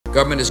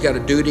Government has got a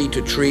duty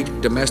to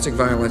treat domestic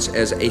violence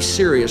as a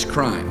serious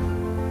crime.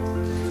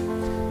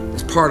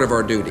 It's part of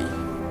our duty.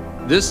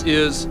 This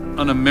is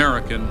an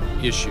American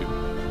issue,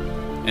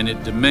 and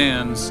it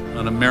demands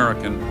an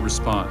American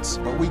response.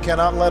 But we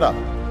cannot let up.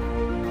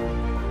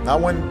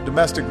 Not when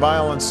domestic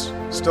violence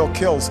still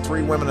kills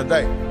 3 women a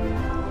day.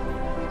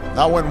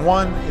 Not when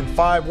 1 in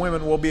 5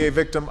 women will be a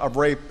victim of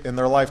rape in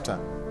their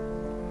lifetime.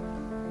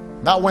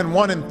 Not when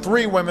 1 in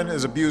 3 women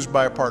is abused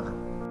by a partner.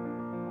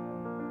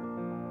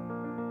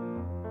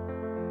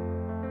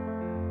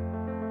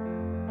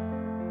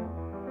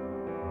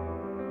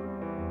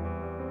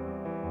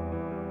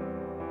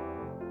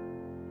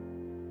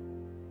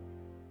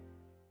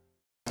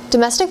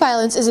 Domestic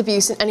violence is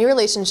abuse in any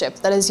relationship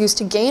that is used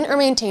to gain or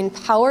maintain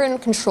power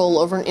and control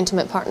over an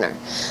intimate partner.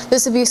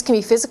 This abuse can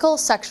be physical,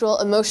 sexual,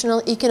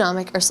 emotional,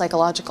 economic, or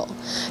psychological.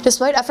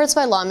 Despite efforts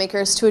by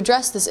lawmakers to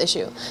address this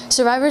issue,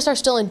 survivors are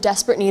still in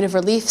desperate need of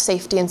relief,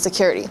 safety, and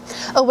security.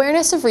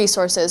 Awareness of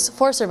resources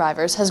for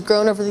survivors has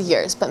grown over the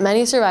years, but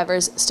many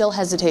survivors still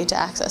hesitate to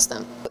access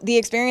them. The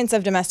experience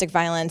of domestic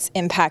violence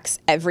impacts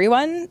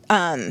everyone.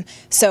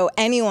 So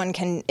anyone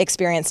can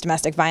experience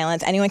domestic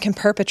violence, anyone can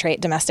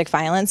perpetrate domestic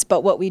violence,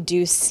 but what we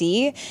do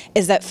see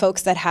is that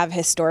folks that have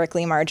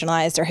historically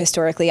marginalized or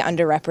historically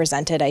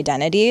underrepresented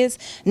identities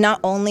not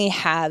only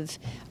have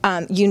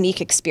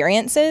unique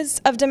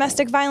experiences of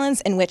domestic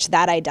violence in which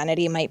that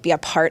identity might be a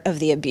part of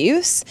the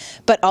abuse,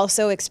 but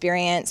also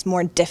experience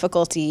more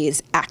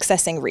difficulties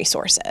accessing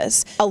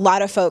resources. A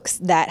lot of folks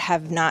that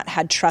have not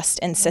had trust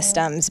in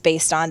systems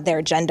based on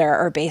their gender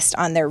or based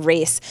on their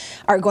race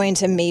are going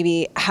to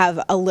maybe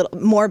have a little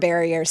more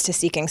barriers to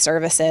seeking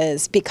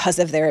services because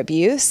of their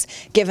abuse,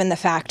 given the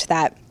fact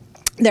that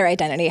their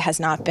identity has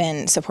not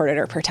been supported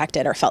or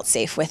protected or felt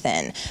safe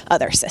within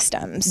other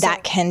systems.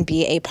 That can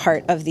be a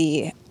part of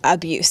the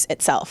abuse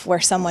itself,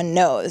 where someone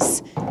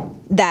knows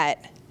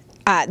that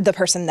the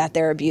person that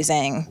they're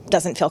abusing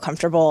doesn't feel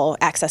comfortable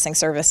accessing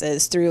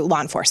services through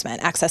law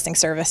enforcement, accessing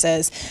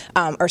services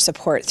or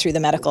support through the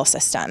medical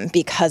system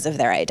because of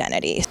their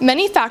identity.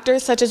 Many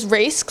factors such as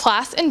race,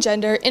 class, and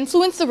gender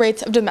influence the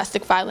rates of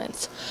domestic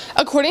violence.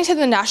 According to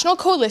the National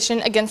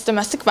Coalition Against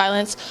Domestic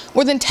Violence,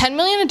 more than 10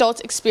 million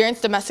adults experience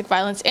domestic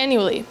violence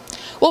annually.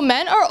 While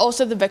men are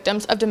also the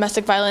victims of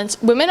domestic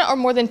violence, women are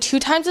more than 2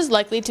 times as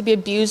likely to be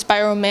abused by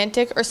a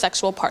romantic or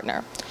sexual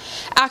partner.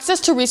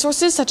 Access to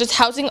resources such as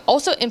housing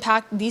also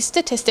impact these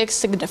statistics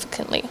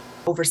significantly.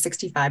 Over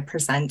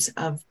 65%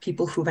 of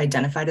people who've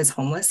identified as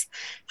homeless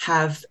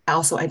have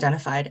also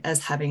identified as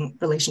having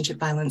relationship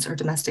violence or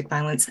domestic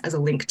violence as a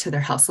link to their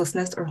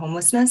houselessness or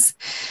homelessness.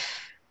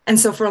 And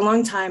so for a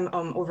long time,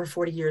 over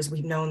 40 years,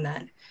 we've known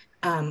that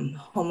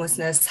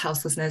homelessness,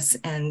 houselessness,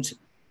 and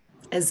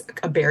as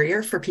a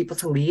barrier for people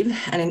to leave.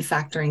 And in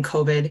fact, during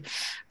COVID,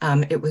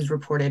 it was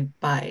reported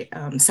by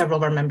several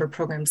of our member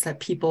programs that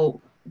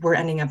people were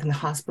ending up in the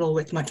hospital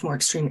with much more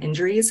extreme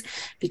injuries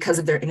because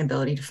of their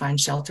inability to find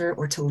shelter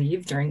or to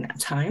leave during that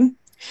time.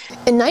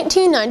 In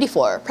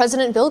 1994,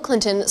 President Bill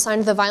Clinton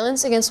signed the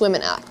Violence Against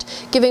Women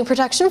Act, giving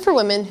protection for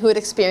women who had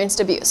experienced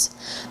abuse.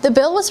 The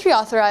bill was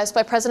reauthorized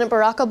by President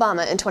Barack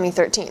Obama in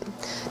 2013.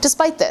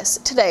 Despite this,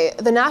 today,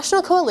 the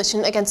National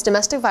Coalition Against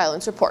Domestic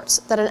Violence reports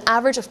that an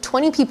average of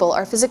 20 people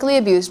are physically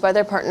abused by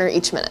their partner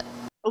each minute.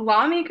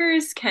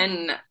 Lawmakers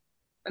can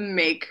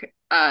make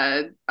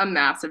a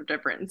massive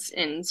difference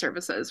in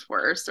services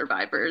for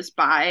survivors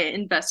by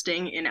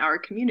investing in our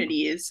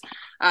communities,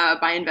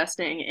 by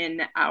investing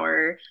in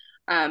our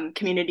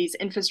communities'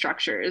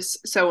 infrastructures.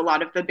 So a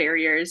lot of the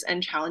barriers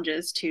and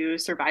challenges to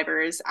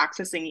survivors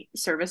accessing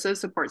services,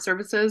 support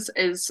services,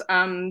 is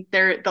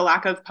the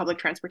lack of public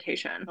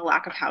transportation, the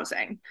lack of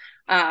housing.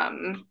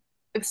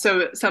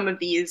 So some of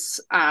these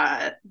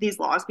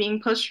laws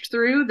being pushed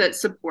through that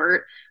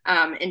support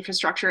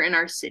infrastructure in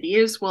our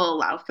cities will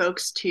allow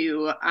folks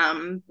to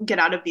get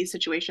out of these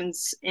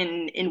situations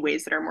in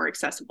ways that are more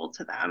accessible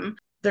to them.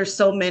 There's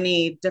so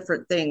many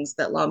different things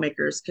that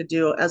lawmakers could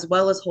do, as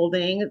well as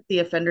holding the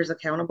offenders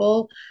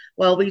accountable.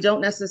 While we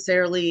don't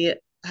necessarily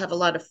have a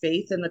lot of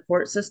faith in the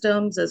court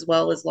systems, as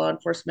well as law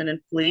enforcement and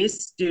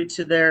police, due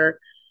to their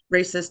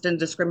racist and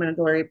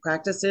discriminatory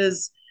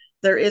practices,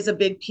 there is a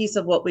big piece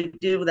of what we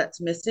do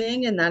that's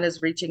missing, and that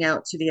is reaching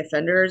out to the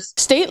offenders.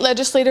 State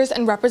legislators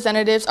and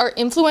representatives are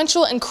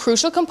influential and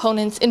crucial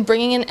components in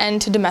bringing an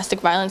end to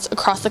domestic violence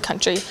across the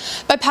country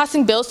by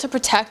passing bills to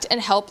protect and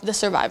help the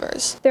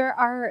survivors. There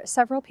are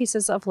several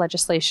pieces of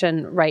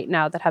legislation right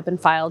now that have been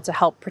filed to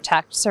help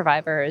protect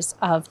survivors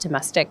of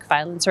domestic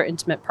violence or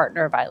intimate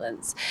partner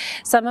violence.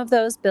 Some of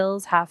those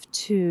bills have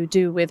to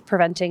do with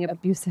preventing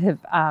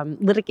abusive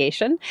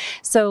litigation.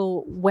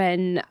 So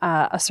when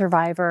a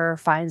survivor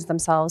finds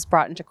themselves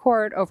brought into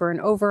court over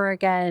and over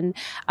again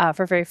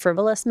for very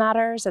frivolous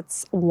matters.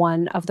 It's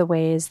one of the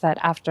ways that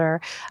after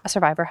a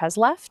survivor has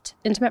left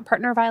intimate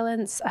partner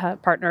violence,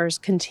 partners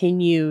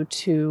continue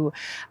to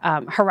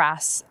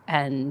harass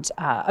and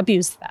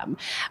abuse them.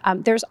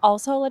 There's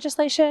also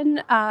legislation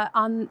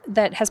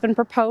that has been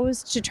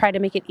proposed to try to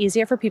make it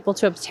easier for people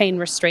to obtain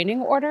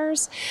restraining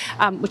orders,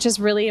 which is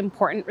really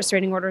important.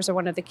 Restraining orders are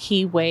one of the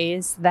key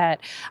ways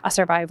that a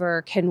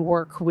survivor can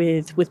work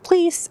with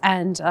police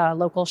and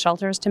local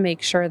shelters to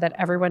make sure that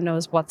everyone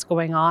knows what's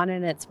going on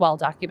and it's well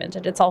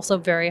documented. It's also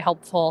very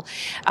helpful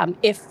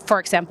if, for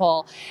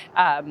example,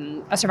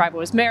 a survivor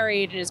was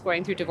married and is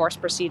going through divorce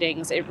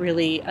proceedings. It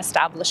really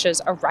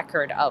establishes a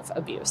record of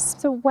abuse.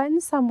 So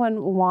when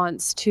someone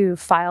wants to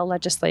file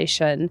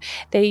legislation,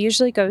 they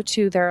usually go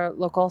to their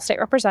local state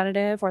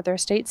representative or their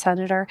state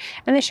senator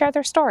and they share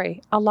their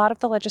story. A lot of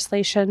the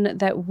legislation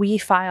that we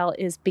file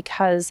is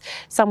because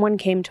someone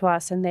came to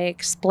us and they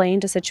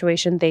explained a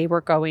situation they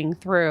were going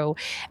through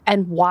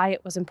and why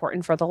it was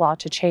important for the law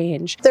to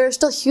change. There are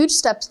still huge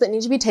steps that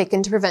need to be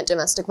taken to prevent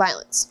domestic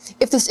violence.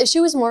 If this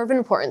issue is more of an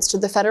importance to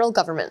the federal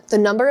government, the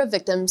number of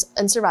victims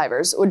and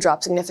survivors would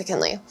drop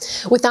significantly.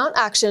 Without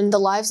action, the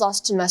lives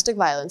lost to domestic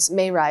violence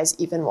may rise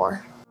even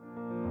more.